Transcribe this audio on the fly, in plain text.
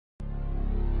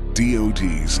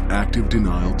DoD's active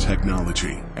denial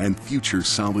technology and future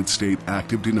solid-state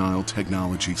active denial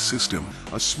technology system,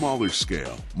 a smaller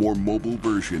scale, more mobile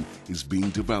version is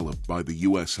being developed by the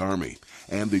U.S. Army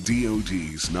and the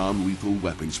DoD's non-lethal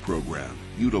weapons program,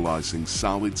 utilizing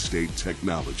solid-state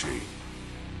technology.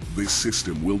 This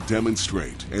system will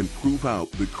demonstrate and prove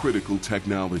out the critical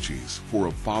technologies for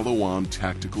a follow-on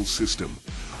tactical system,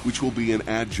 which will be an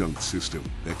adjunct system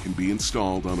that can be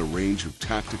installed on a range of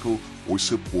tactical or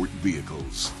support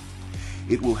vehicles.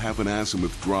 It will have an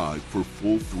azimuth drive for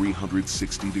full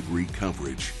 360-degree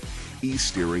coverage,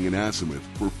 E-steering and azimuth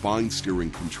for fine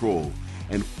steering control,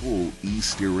 and full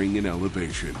E-steering and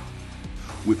elevation.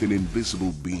 With an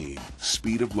invisible beam,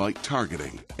 speed of light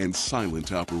targeting, and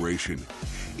silent operation,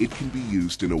 it can be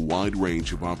used in a wide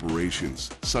range of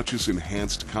operations, such as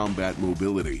enhanced combat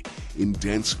mobility in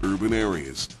dense urban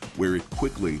areas where it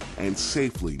quickly and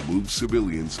safely moves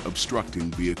civilians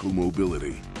obstructing vehicle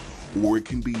mobility. Or it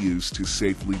can be used to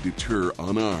safely deter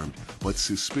unarmed but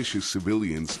suspicious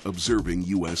civilians observing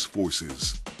U.S.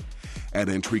 forces. At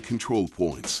entry control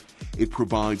points, it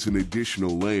provides an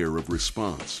additional layer of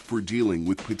response for dealing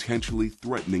with potentially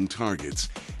threatening targets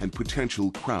and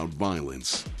potential crowd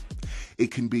violence.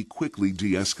 It can be quickly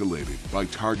de-escalated by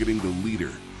targeting the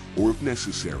leader, or if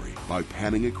necessary, by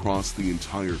panning across the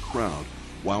entire crowd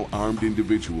while armed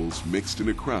individuals mixed in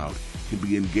a crowd can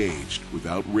be engaged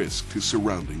without risk to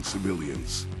surrounding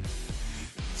civilians.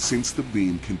 Since the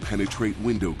beam can penetrate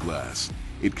window glass,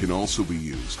 it can also be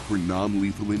used for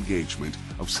non-lethal engagement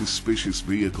of suspicious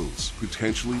vehicles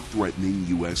potentially threatening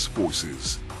U.S.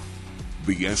 forces.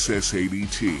 The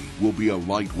SS-ADT will be a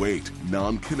lightweight,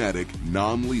 non-kinetic,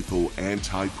 non-lethal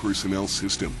anti-personnel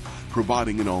system,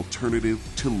 providing an alternative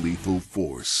to lethal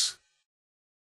force.